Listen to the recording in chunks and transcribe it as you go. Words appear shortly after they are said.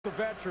The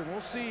veteran.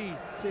 We'll see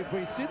if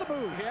we see the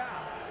move. Yeah.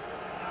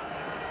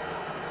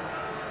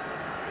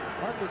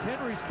 Marcus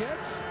Henry's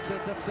catch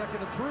sets up second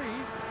and 3.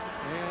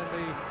 And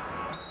the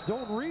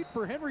zone read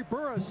for Henry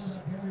Burris.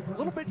 A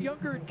little bit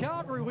younger in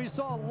Calgary. We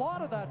saw a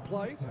lot of that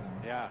play.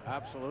 Yeah,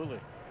 absolutely.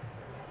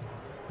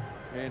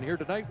 And here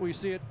tonight we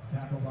see it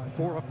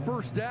for a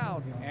first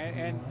down.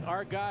 And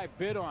our guy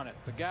bid on it.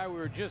 The guy we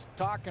were just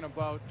talking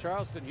about,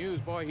 Charleston Hughes,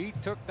 boy, he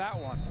took that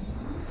one.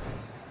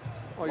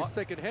 Oh, he's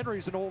thinking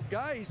Henry's an old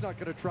guy. He's not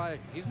going to try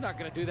it. He's not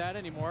going to do that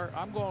anymore.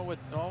 I'm going with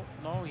no,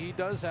 he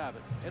does have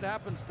it. It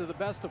happens to the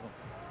best of them.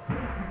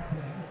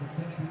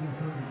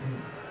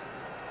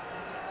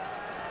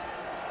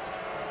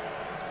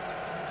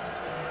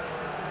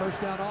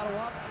 First down,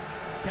 Ottawa.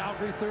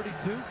 Calgary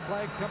 32.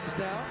 Flag comes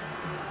down.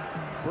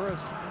 Burris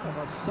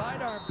on a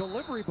sidearm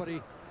delivery, but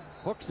he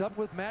hooks up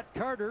with Matt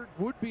Carter.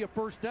 Would be a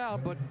first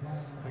down, but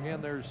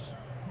again, there's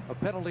a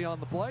penalty on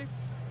the play.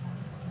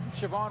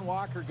 Siobhan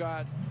Walker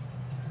got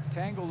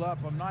tangled up.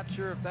 I'm not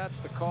sure if that's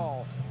the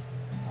call.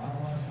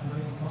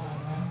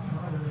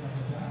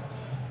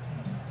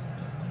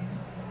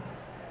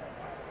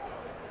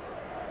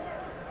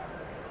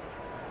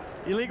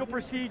 Illegal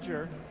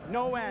procedure,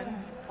 no end,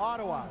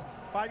 Ottawa.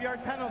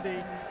 5-yard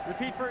penalty,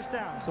 repeat first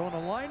down. So an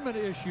alignment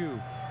issue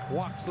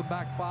walks them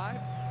back 5,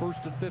 first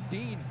and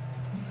 15.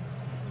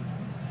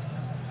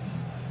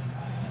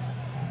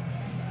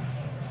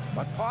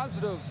 But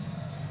positive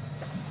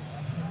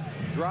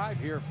drive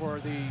here for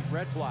the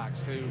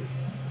Redblacks to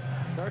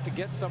start to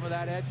get some of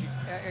that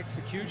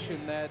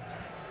execution that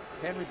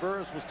Henry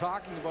Burris was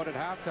talking about at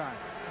halftime.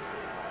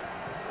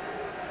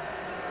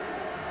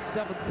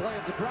 7th play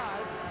of the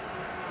drive.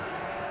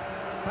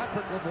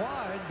 Patrick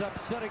Lavoie ends up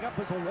setting up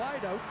as a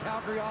wideout.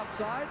 Calgary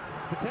offside.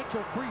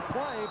 Potential free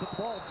play, but the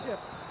ball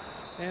tipped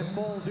and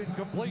falls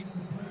incomplete.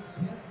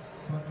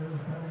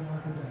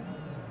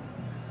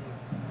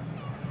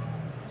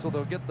 So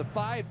they'll get the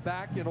 5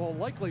 back in all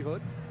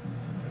likelihood.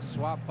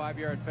 Swap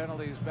 5-yard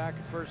penalties back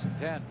at first and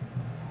 10.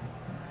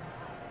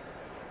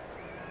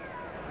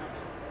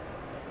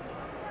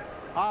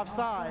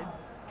 Offside,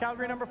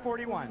 Calgary number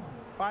 41.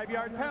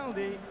 5-yard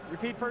penalty,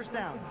 repeat first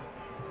down.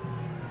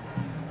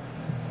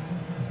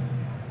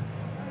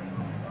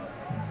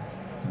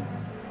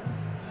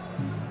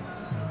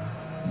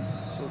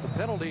 So the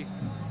penalty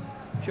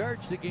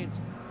charged against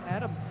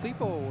Adam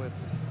Thibault, if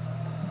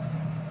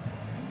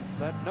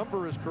that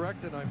number is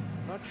correct, and I'm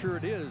not sure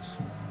it is.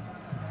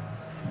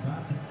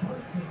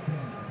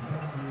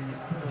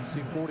 Let's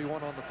see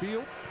 41 on the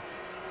field.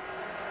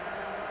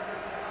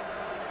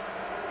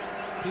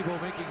 Thibault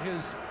making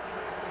his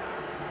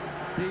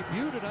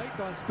debut tonight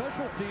on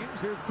special teams.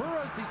 Here's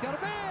Burris. He's got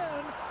a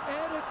man,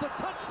 and it's a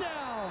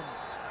touchdown.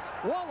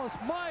 Wallace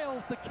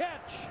Miles the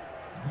catch,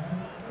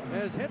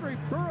 as Henry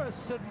Burris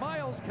and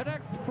Miles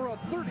connect for a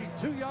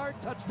 32-yard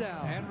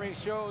touchdown. Henry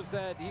shows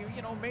that he,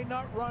 may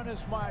not run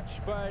as much,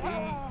 but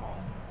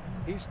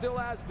he still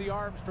has the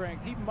arm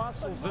strength. He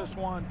muscles this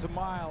one to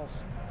Miles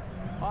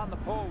on the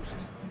post.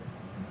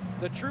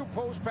 The true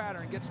post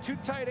pattern, gets 2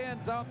 tight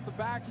ends off the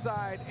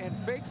backside and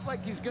fakes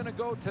like he's going to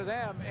go to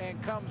them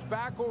and comes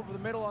back over the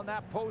middle on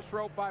that post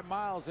route by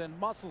Miles and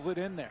muscles it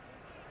in there.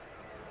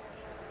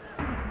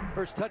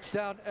 First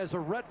touchdown as a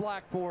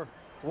Redblack for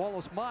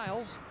Wallace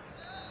Miles.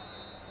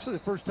 So the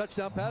first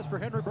touchdown pass for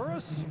Henry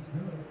Burris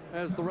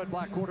as the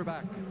Redblack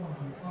quarterback.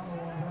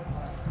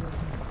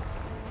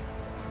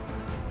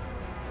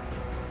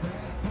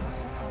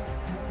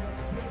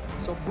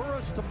 So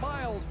Burris to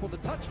Miles for the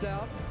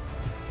touchdown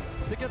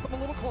to get them a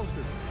little closer.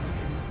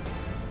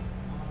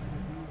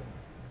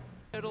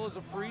 Middle is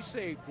a free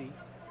safety.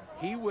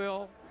 He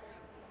will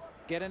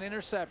get an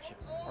interception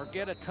or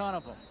get a ton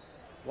of them.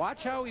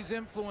 Watch how he's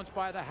influenced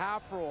by the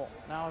half roll.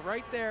 Now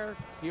right there,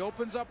 he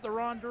opens up the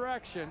wrong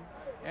direction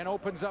and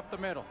opens up the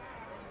middle.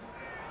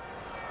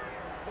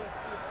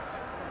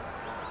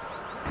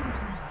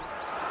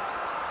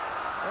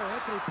 Well,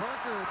 Anthony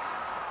Parker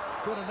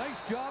did a nice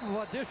job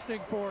of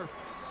auditioning for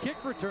kick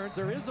returns.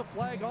 There is a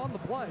flag on the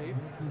play,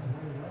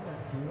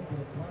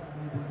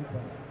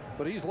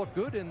 but he's looked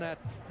good in that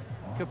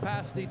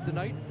capacity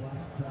tonight.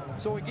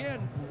 So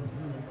again,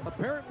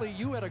 apparently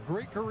you had a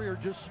great career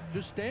just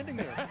standing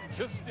there.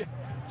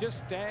 just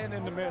stand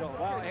in the middle.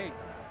 Well, hey,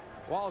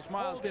 Wallace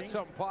Miles gets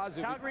something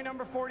positive. Calgary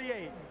number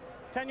 48.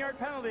 10-yard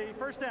penalty,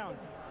 first down.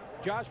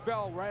 Josh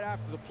Bell, right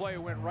after the play,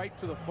 went right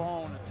to the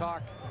phone and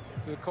talked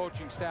to the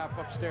coaching staff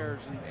upstairs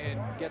and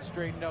get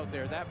straightened out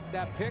there.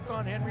 That pick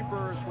on Henry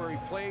Burris where he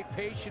played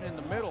patient in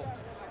the middle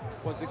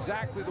was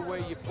exactly the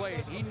way you play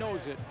it. He knows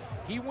it.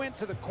 He went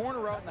to the corner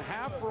route in the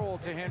half roll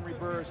to Henry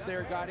Burris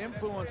there, got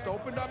influenced,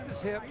 opened up his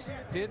hips,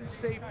 didn't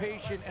stay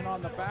patient, and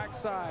on the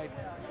backside,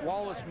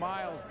 Wallace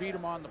Miles beat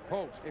him on the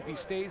post. If he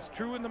stays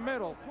true in the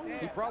middle,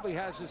 he probably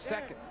has his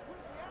second.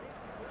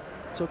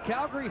 So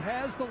Calgary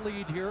has the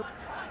lead here,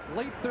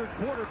 late third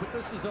quarter, but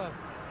this is a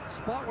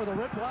spot where the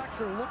Redblacks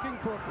are looking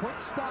for a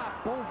quick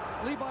stop. Boom.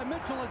 Levi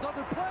Mitchell has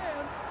other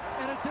plans,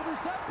 and it's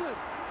intercepted.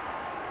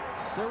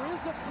 There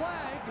is a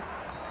flag.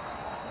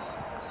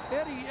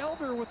 Eddie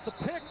Elder with the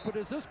pick, but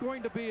is this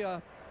going to be a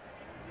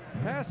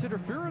pass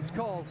interference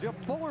call. Jeff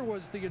Fuller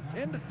was the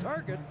intended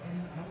target.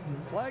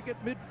 Flag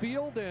at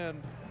midfield,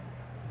 and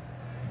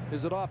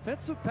is it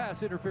offensive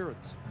pass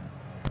interference?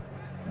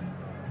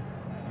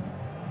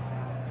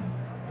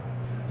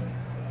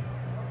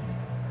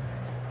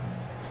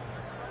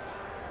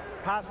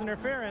 Pass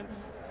interference.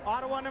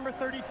 Ottawa number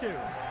 32.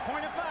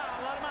 Point of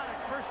foul, automatic,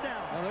 first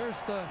down. Now there's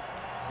the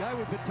guy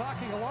we've been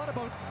talking a lot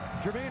about,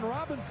 Jermaine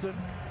Robinson.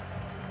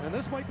 And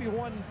this might be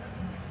one,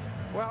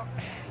 well,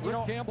 Rick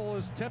Campbell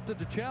is tempted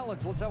to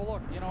challenge. Let's have a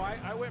look. You know,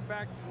 I went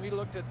back, we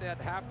looked at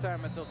that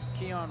halftime at the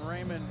Keon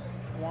Raymond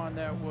one.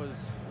 That was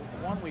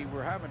one we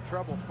were having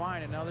trouble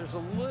finding. Now there's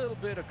a little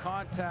bit of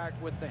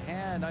contact with the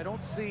hand. I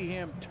don't see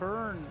him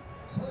turn.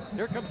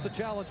 Here comes the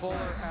challenge.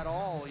 Fuller at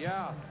all,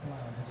 yeah.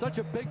 Such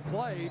a big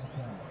play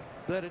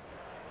that it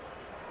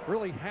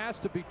really has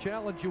to be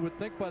challenged, you would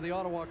think, by the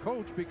Ottawa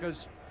coach,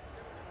 because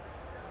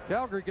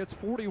Calgary gets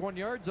 41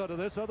 yards out of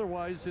this.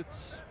 Otherwise,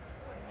 it's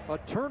a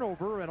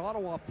turnover in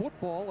Ottawa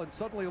football and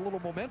suddenly a little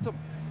momentum.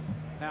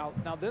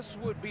 Now this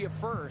would be a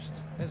first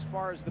as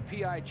far as the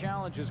PI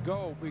challenges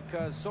go,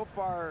 because so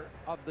far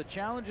of the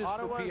challenges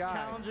Ottawa for PI, is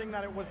challenging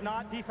that it was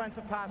not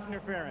defensive pass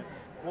interference.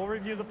 We'll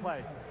review the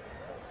play.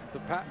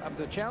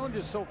 The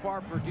challenges so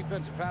far for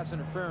defensive pass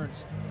interference,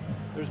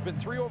 there's been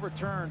 3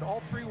 overturned.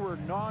 All 3 were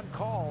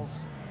non-calls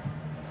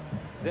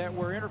that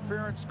were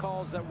interference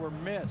calls that were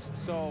missed.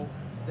 So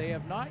they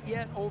have not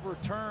yet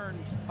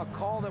overturned a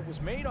call that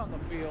was made on the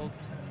field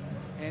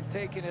and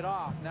taken it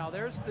off. Now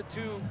there's the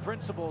 2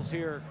 principles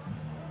here.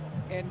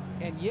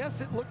 And yes,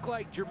 it looked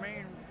like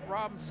Jermaine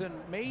Robinson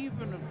may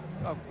even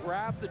have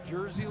grabbed the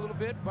jersey a little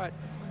bit, but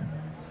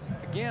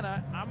again,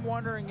 I'm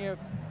wondering if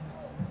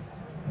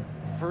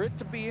for it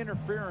to be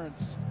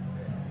interference,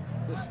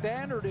 the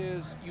standard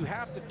is you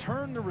have to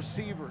turn the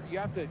receiver. You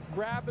have to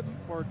grab him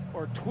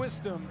or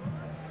twist him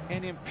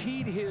and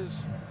impede his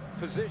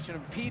position,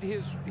 impede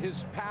his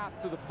path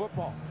to the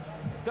football.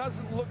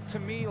 Doesn't look to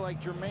me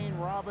like Jermaine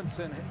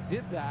Robinson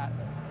did that,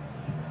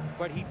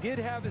 but he did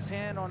have his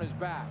hand on his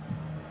back.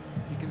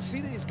 You can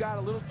see that he's got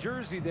a little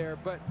jersey there,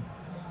 but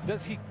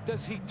does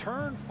he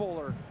turn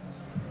Fuller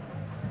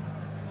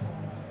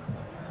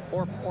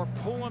or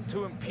pull him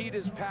to impede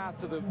his path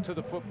to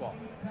the football?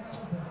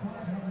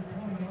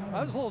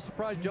 I was a little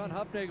surprised John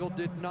Hufnagel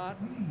did not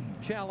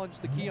challenge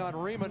the Keon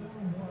Raymond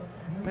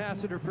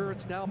pass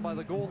interference down by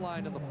the goal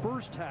line in the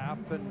first half.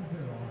 And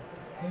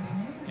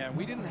yeah,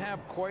 we didn't have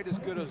quite as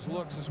good as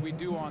looks as we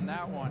do on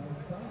that one.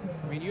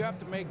 I mean, you have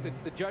to make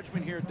the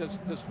judgment here.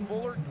 Does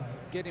Fuller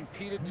get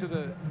impeded to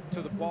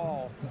the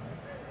ball?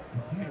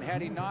 And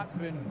had he not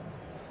been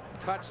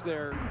touched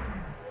there,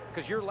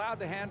 because you're allowed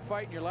to hand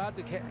fight and you're allowed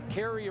to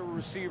carry a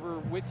receiver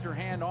with your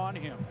hand on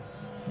him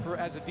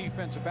as a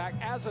defensive back.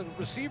 As a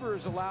receiver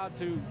is allowed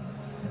to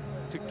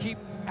keep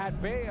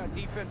at bay a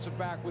defensive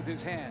back with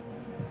his hand.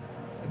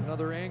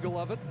 Another angle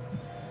of it.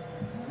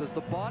 Does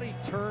the body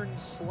turn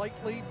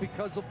slightly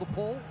because of the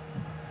pull?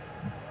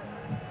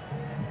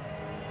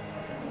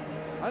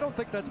 I don't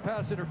think that's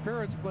pass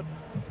interference, but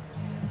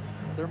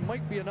there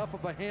might be enough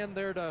of a hand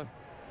there to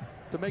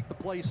make the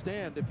play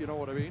stand, if you know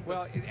what I mean.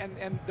 Well,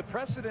 and the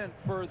precedent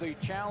for the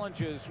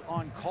challenges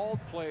on called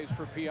plays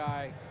for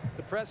PI,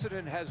 the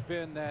precedent has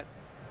been that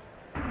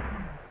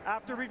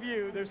after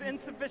review, there's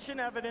insufficient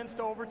evidence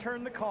to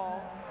overturn the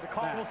call. The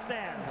call will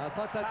stand. I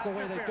thought that's the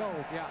way they go.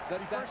 Yeah,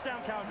 first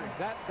down, Calgary.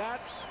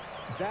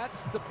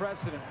 That's the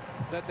precedent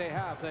that they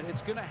have. That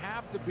it's going to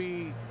have to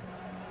be,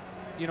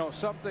 you know,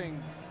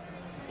 something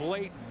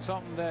blatant,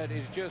 something that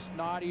is just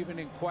not even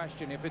in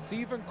question. If it's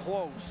even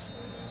close,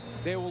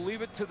 they will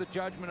leave it to the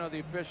judgment of the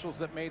officials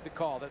that made the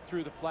call, that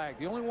threw the flag.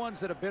 The only ones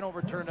that have been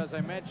overturned, as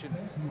I mentioned,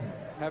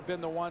 have been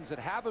the ones that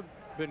haven't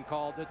been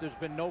called, that there's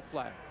been no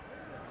flag.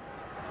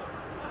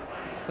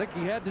 I think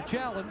he had to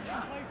challenge.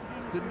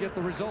 Didn't get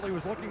the result he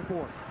was looking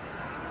for.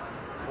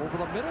 Over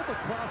the middle, the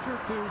crosser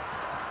to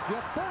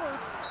Jeff Fuller.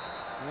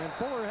 And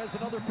Fuller has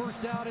another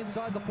first down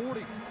inside the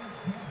 40.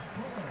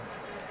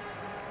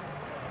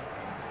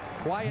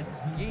 Quiet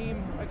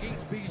game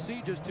against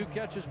BC, just 2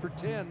 catches for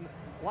 10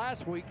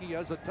 last week. He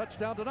has a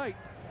touchdown tonight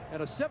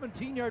and a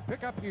 17-yard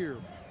pickup here.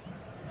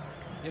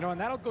 You know,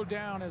 and that'll go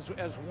down as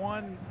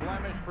one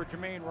blemish for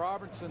Jermaine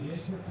Robinson's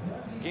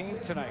game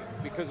tonight,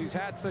 because he's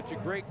had such a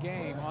great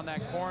game on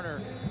that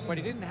corner, but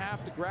he didn't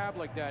have to grab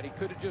like that. He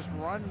could have just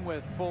run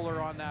with Fuller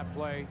on that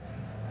play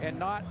and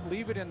not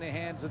leave it in the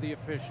hands of the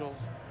officials,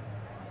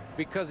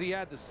 because he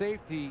had the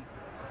safety,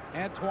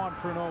 Antoine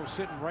Pruneau,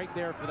 sitting right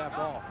there for that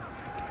ball.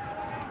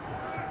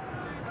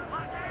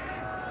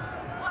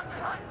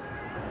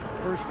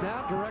 First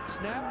down, direct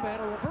snap,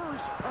 and a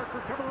reverse.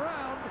 Parker coming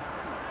around.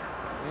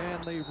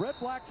 And the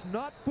Redblacks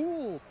not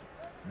fooled.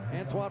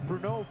 Antoine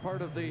Pruneau,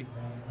 part of the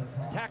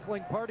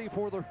tackling party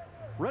for the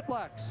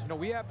Redblacks. You know,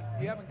 we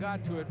haven't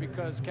got to it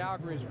because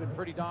Calgary has been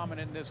pretty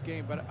dominant in this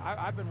game, but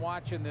I've been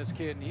watching this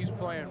kid, and he's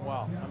playing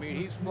well. I mean,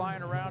 he's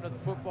flying around to the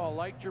football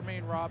like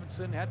Jermaine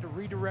Robinson, had to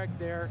redirect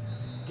there,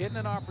 getting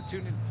an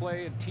opportunity to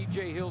play in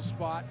TJ Hill's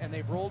spot, and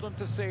they've rolled him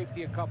to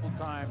safety a couple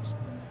times.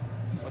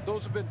 But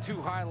those have been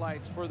 2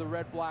 highlights for the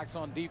Redblacks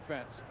on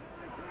defense.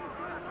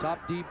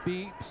 Top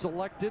DB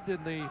selected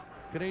in the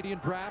Canadian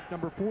draft,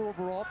 number 4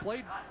 overall.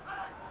 Played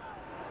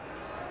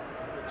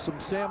some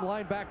Sam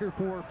linebacker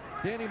for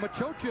Danny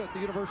Machocha at the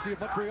University of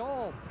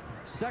Montreal.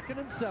 2nd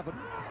and 7.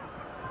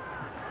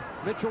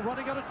 Mitchell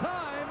running out of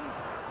time,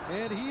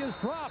 and he is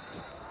dropped.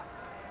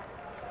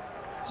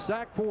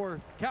 Sack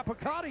for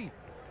Capicotti.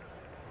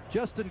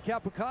 Justin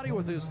Capicotti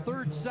with his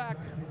 3rd sack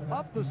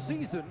of the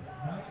season,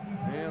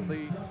 and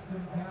the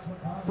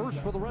first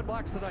for the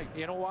Redblacks tonight.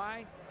 You know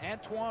why?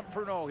 Antoine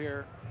Pernot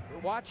here.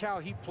 Watch how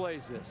he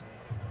plays this.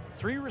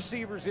 3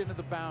 receivers into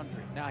the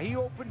boundary. Now he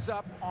opens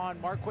up on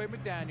Marquay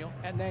McDaniel,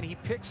 and then he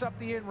picks up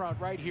the in route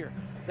right here.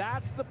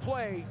 That's the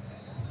play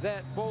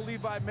that Bo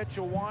Levi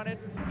Mitchell wanted.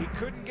 He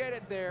couldn't get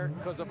it there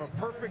because of a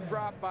perfect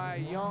drop by a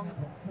young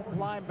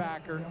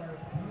linebacker.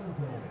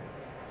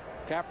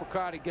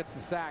 Capricotti gets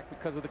the sack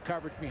because of the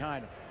coverage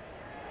behind him.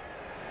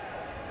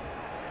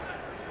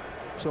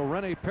 So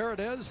Rene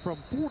Paredes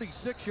from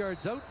 46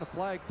 yards out, the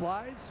flag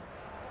flies.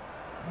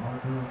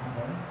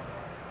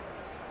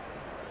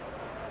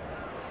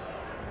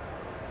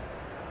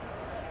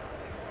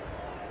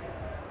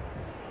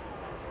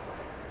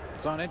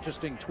 It's an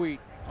interesting tweet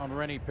on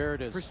Rene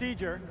Paredes.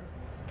 Procedure,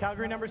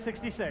 Calgary number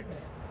 66.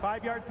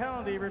 5-yard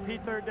penalty,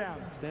 repeat 3rd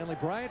down. Stanley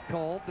Bryant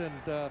called, and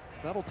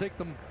that'll take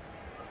them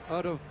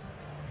out of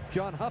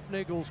John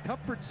Huffnagel's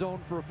comfort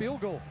zone for a field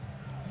goal.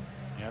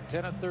 Yeah,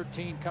 10 of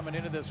 13 coming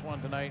into this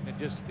one tonight,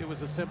 and it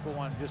was a simple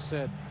one. Just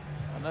said,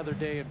 another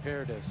day in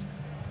Paredes.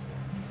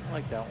 I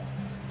like that one.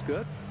 It's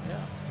good.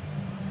 Yeah.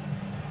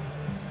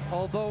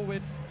 Although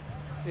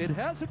it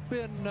hasn't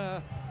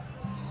been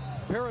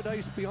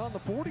paradise beyond the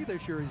 40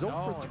 this year. He's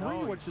 0 for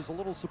 3, which is a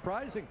little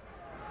surprising.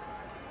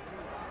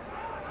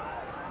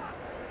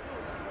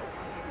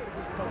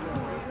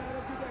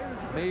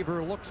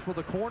 Maver looks for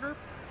the corner.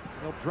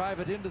 He'll drive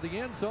it into the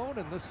end zone,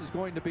 and this is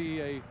going to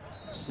be a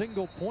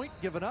single point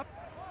given up.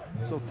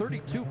 So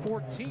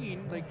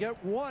 32-14. They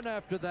get 1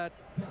 after that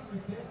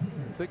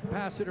big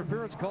pass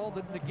interference call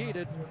that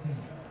negated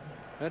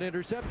an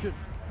interception.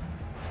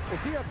 Well,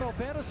 CFL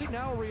Fantasy,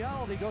 now a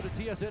reality. Go to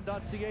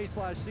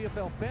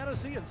tsn.ca/CFL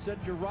Fantasy and send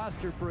your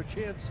roster for a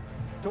chance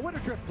to win a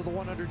trip to the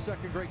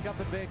 102nd Grey Cup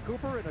in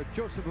Vancouver in a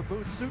Joseph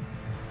Aboud suit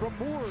from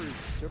Moores.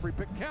 Every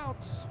pick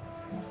counts.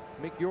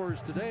 Make yours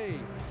today.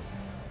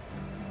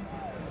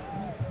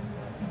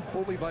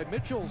 Bo Levi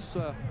Mitchell's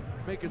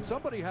making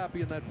somebody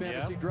happy in that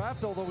fantasy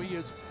draft, although he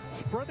is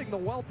spreading the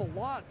wealth a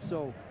lot.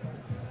 So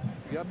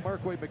if you got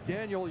Marquay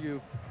McDaniel,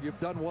 you've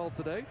done well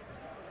today.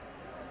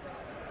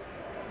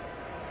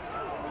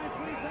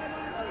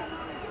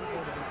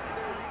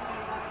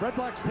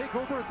 Redblacks take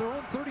over at their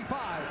own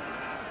 35.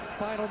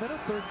 Final minute,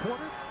 3rd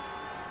quarter.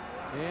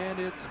 And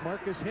it's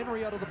Marcus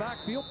Henry out of the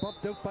backfield,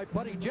 bumped out by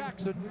Buddy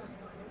Jackson.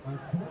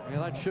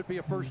 And that should be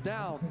a 1st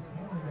down.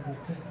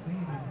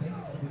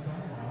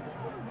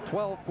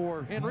 12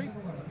 for Henry.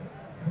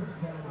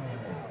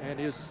 And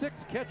his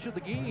 6th catch of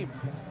the game.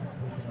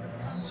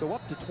 So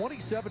up to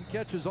 27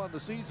 catches on the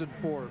season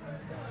for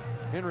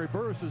Henry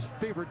Burris'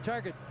 favorite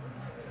target.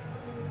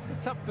 It's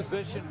a tough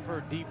position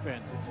for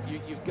defense.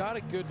 You've got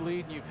a good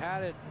lead, and you've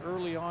had it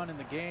early on in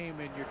the game,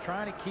 and you're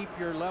trying to keep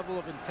your level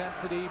of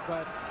intensity,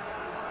 but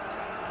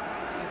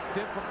it's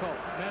difficult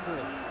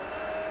mentally.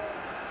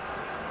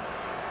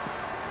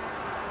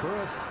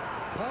 Burris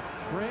pumped,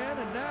 ran,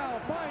 and now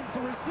finds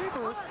the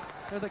receiver,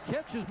 and the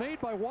catch is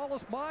made by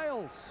Wallace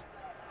Miles.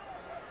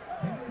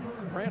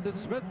 Brandon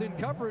Smith in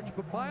coverage,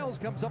 but Miles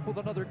comes up with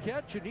another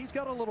catch, and he's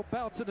got a little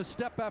bounce in his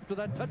step after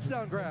that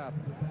touchdown grab.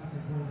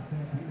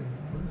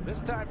 This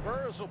time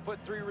Burris will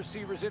put 3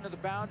 receivers into the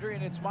boundary,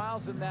 and it's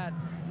Miles in that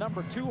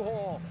number 2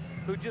 hole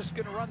who's just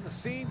going to run the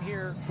seam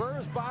here.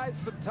 Burris buys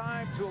some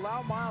time to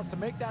allow Miles to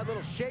make that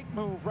little shake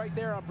move right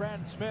there on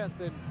Brandon Smith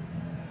and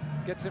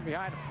gets him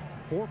behind him.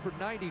 4 for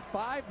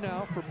 95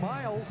 now for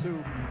Miles,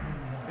 who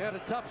had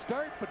a tough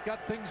start but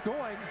got things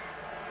going.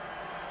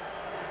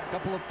 A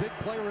couple of big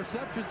play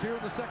receptions here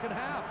in the 2nd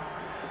half.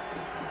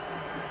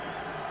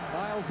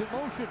 Miles in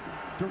motion.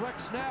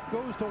 Direct snap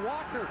goes to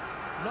Walker.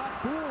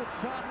 Not fooled,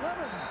 Sean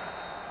Lemon.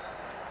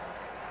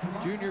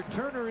 Junior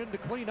Turner in to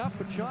clean up,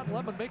 but Sean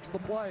Lemon makes the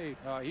play.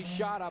 He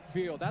shot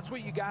upfield. That's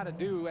what you got to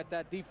do at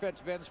that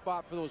defensive end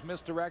spot for those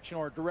misdirection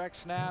or direct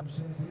snaps.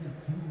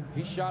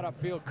 He shot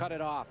upfield, cut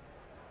it off.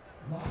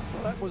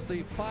 So that was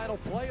the final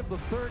play of the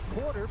 3rd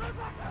quarter.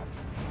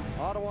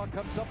 Ottawa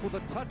comes up with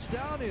a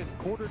touchdown in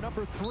quarter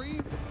number 3.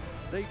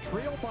 They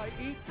trail by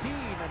 18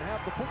 and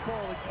have the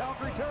football in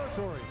Calgary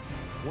territory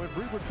when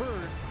we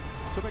return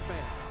to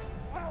McMahon.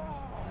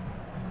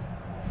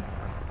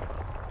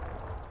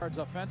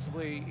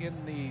 Offensively in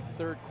the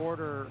 3rd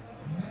quarter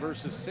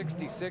versus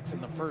 66 in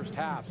the 1st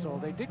half. So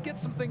they did get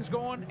some things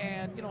going,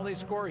 and they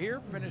score here,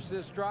 finish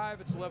this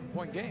drive. It's an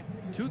 11-point game.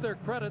 To their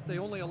credit, they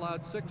only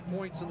allowed 6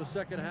 points in the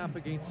 2nd half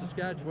against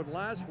Saskatchewan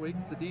last week.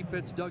 The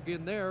defense dug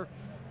in there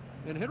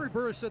And Henry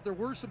Burris said there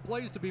were some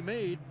plays to be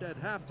made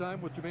at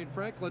halftime with Jermaine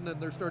Franklin,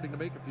 and they're starting to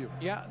make a few.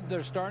 Yeah,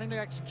 they're starting to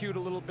execute a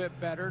little bit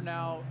better.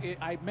 Now,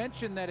 I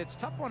mentioned that it's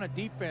tough on a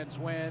defense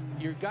when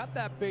you've got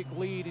that big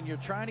lead and you're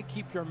trying to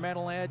keep your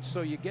mental edge,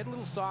 so you get a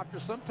little softer.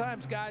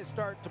 Sometimes guys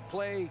start to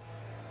play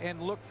and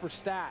look for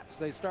stats.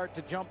 They start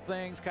to jump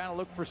things, kind of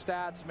look for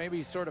stats,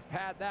 maybe sort of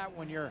pad that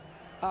when you're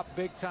up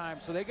big time.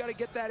 So they got to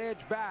get that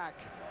edge back.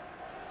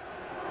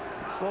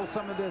 Slow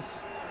some of this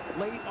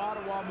late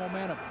Ottawa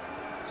momentum.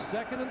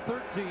 2nd and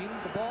 13.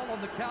 The ball on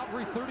the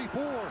Calgary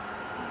 34.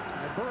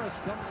 And Burris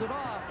dumps it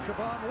off.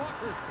 Siobhan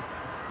Walker.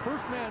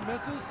 First man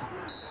misses.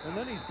 And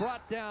then he's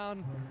brought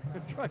down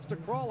and tries to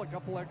crawl a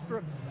couple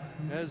extra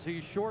as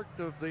he's short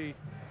of the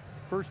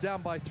first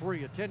down by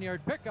 3. A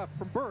 10-yard pickup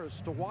from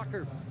Burris to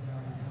Walker.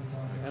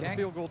 And the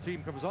field goal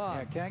team comes on.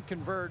 Yeah, can't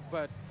convert,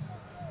 but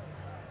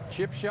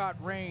chip shot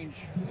range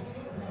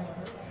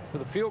for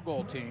the field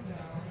goal team.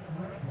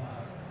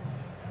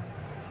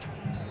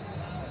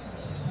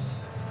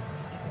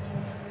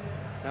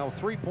 Now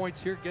 3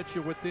 points here gets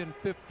you within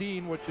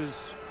 15, which is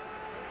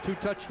 2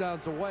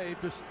 touchdowns away.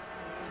 Just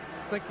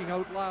thinking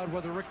out loud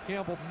whether Rick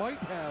Campbell might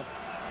have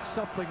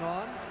something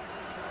on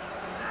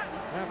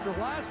after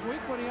last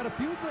week when he had a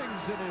few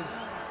things in his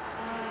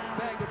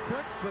bag of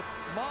tricks. But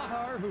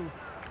Maher, who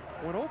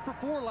went 0 for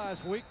 4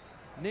 last week,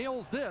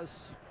 nails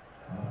this.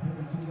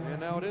 And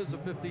now it is a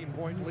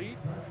 15-point lead.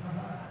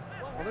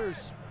 Well, there's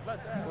one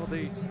of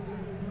the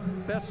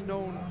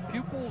best-known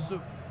pupils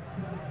of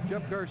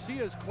Jeff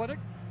Garcia's clinic.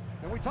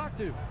 And we talked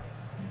to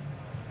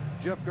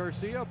Jeff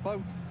Garcia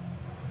about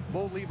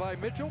Bo Levi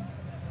Mitchell.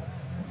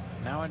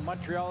 Now in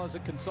Montreal as a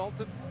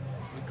consultant.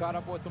 We caught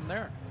up with him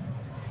there.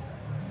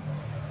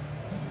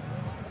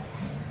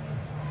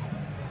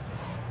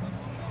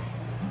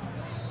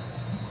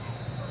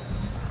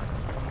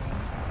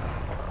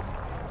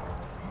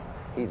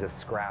 He's a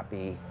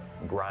scrappy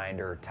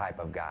grinder type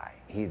of guy.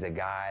 He's a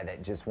guy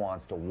that just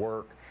wants to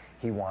work.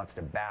 He wants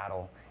to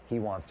battle. He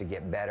wants to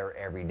get better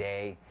every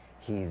day.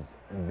 He's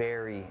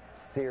very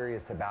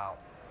serious about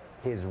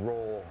his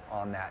role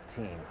on that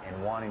team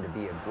and wanting to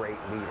be a great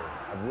leader.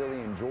 I've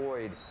really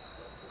enjoyed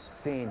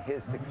seeing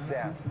his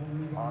success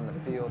on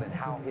the field and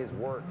how his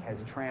work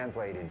has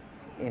translated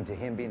into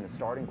him being the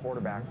starting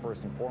quarterback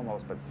first and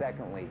foremost, but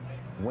secondly,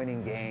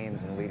 winning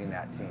games and leading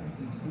that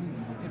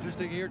team.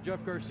 Interesting to hear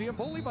Jeff Garcia.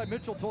 Bo Levi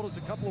Mitchell told us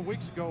a couple of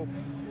weeks ago,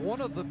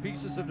 one of the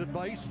pieces of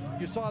advice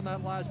you saw in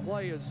that last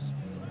play is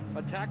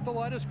attack the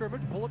line of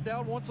scrimmage, pull it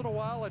down once in a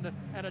while, and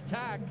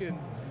attack. And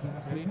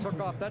he took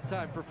off that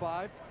time for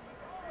 5.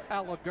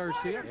 Alec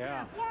Garcia.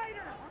 Yeah.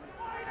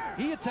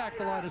 He attacked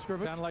the line of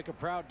scrimmage. Sounded like a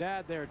proud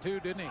dad there, too,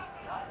 didn't he?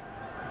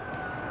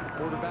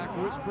 Quarterback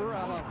whisper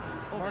out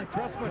of Mark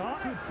Trestman.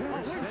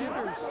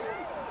 Sanders.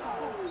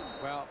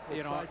 Well,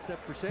 you know,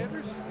 sidestep for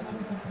Sanders.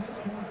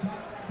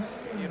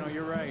 You know,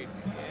 you're right.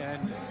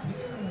 And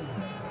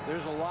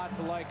there's a lot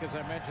to like, as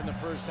I mentioned the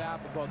first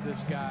half, about this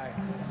guy.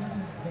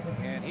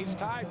 And he's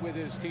tied with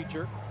his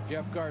teacher,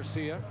 Jeff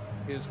Garcia,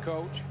 his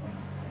coach.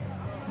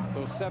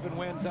 Those 7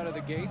 wins out of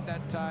the gate,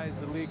 that ties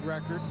the league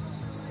record.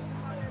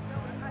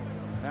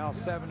 Now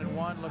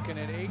 7-1, looking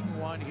at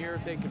 8-1 here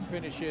if they can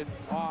finish it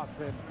off.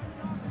 And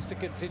just to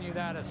continue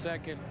that a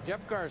second,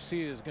 Jeff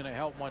Garcia is going to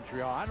help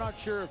Montreal. I'm not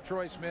sure if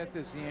Troy Smith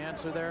is the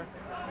answer there,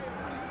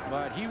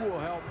 but he will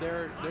help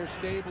their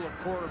stable of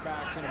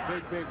quarterbacks in a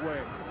big, big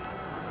way.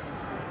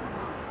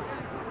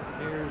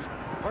 Here's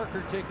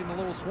Parker taking a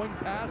little swing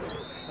pass.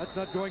 That's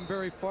not going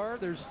very far.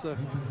 There's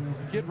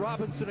Kid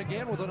Robinson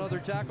again with another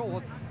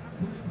tackle.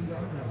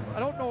 I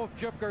don't know if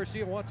Jeff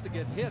Garcia wants to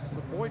get hit,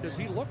 but boy, does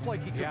he look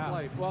like he can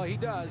play. Well, he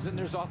does, and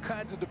there's all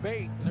kinds of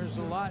debate. There's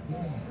a lot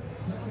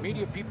of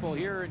media people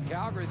here in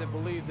Calgary that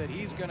believe that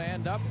he's going to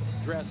end up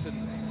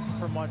dressing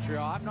for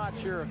Montreal. I'm not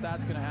sure if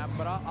that's going to happen,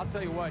 but I'll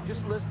tell you what,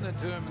 just listening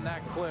to him in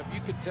that clip,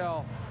 you could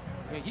tell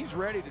he's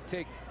ready to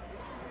take,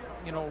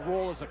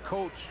 role as a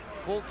coach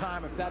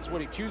full-time if that's what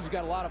he chooses. He's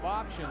got a lot of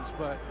options,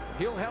 but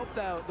he'll help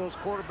those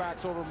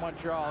quarterbacks over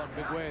Montreal in a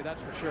big way,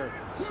 that's for sure.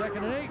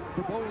 2nd and 8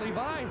 for Bo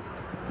Levi.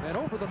 And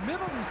over the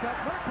middle, he's got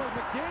Marco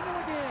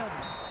McDaniel again.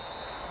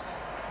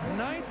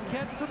 9th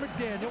catch for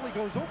McDaniel. He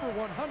goes over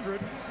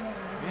 100.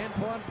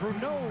 Antoine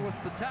Pruneau with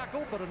the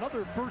tackle, but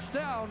another first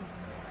down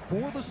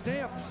for the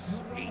Stamps.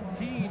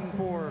 18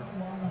 for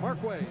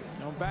Markway.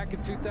 Back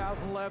in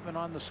 2011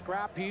 on the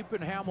scrap heap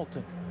in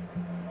Hamilton.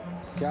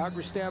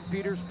 Calgary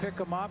Stampeders pick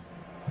him up.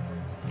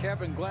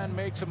 Kevin Glenn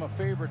makes him a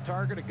favorite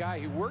target, a guy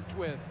he worked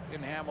with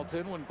in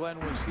Hamilton when Glenn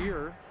was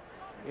here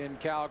in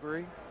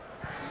Calgary.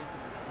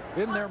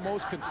 Been their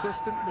most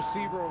consistent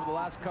receiver over the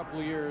last couple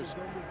of years.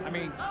 I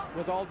mean,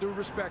 with all due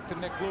respect to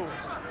Nick Lewis,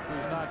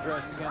 who's not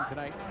dressed again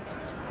tonight.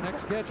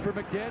 Next catch for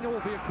McDaniel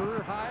will be a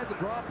career high. The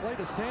draw play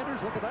to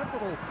Sanders. Look at that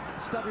little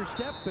stutter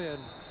step in.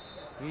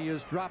 He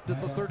is dropped at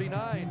the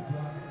 39.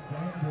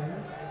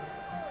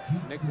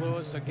 Nick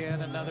Lewis,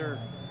 again, another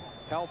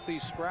healthy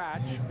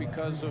scratch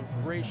because of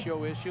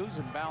ratio issues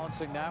and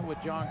balancing that with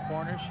John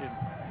Cornish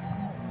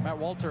and Matt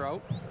Walter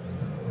out.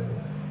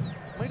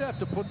 Might have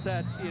to put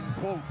that in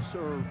quotes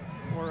or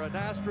or an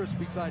asterisk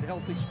beside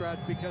healthy scratch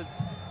because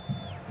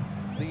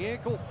the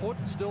ankle foot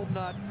still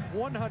not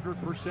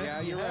 100%.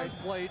 Yeah, he has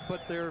played,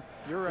 but they're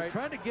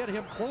trying to get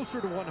him closer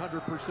to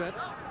 100%.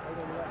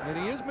 And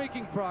he is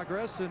making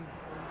progress and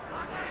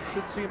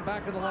should see him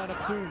back in the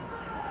lineup soon.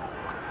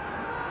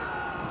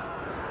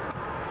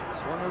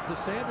 Swung out to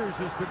Sanders,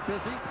 who's been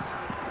busy.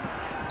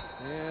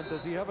 And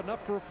does he have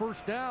enough for a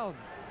first down?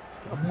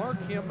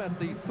 Mark him at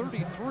the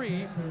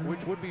 33,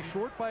 which would be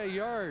short by a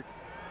yard.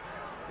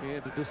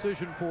 And a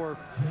decision for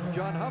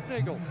John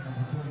Hufnagel.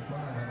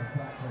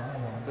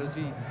 Does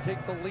he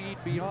take the lead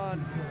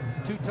beyond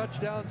 2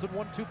 touchdowns and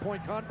 1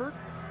 2-point convert?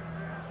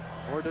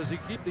 Or does he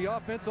keep the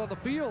offense on the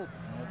field?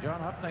 Well, John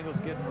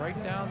Hufnagel's getting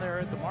right down there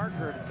at the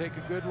marker to take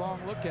a good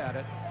long look at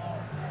it.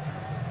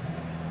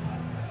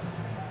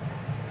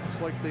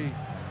 Looks like the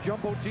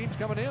jumbo team's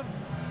coming in.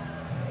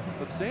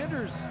 But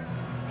Sanders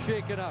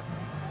shaken up.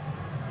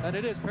 And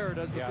it is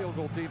Paradise, the field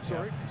goal team.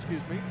 Sorry,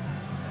 excuse me.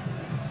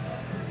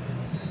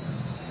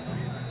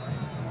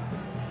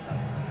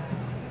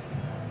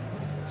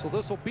 So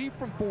this will be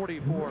from 40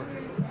 for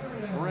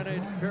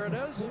Rene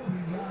Paredes.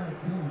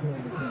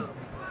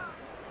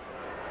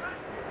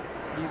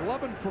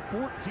 11 for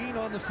 14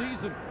 on the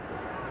season.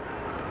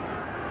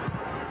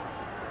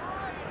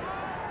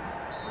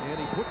 And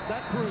he puts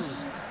that through.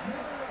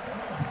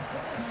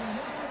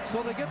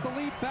 So they get the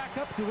lead back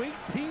up to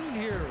 18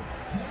 here.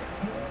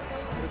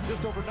 With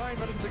just over 9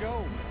 minutes to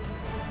go.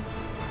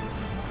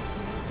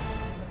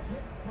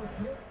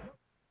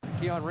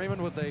 Keon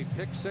Raymond with a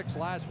pick 6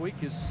 last week.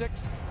 His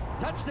 6th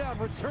touchdown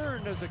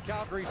return as a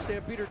Calgary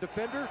Stampeder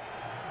defender,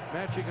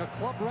 matching a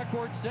club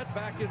record set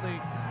back in the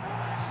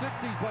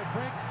 60s by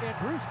Frank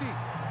Andruski.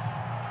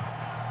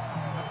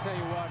 I'll tell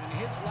you what, in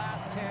his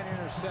last 10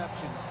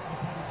 interceptions,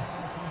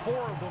 4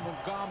 of them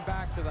have gone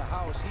back to the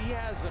house. He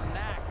has a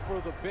knack for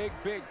the big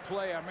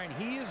play. I mean,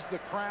 he is the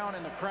crown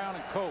in the crown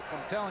and coat.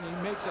 I'm telling you,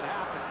 he makes it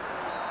happen.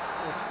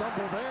 A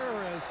stumble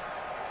there as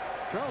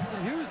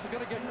Charleston Hughes is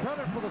going to get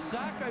credit for the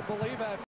sack, I believe, after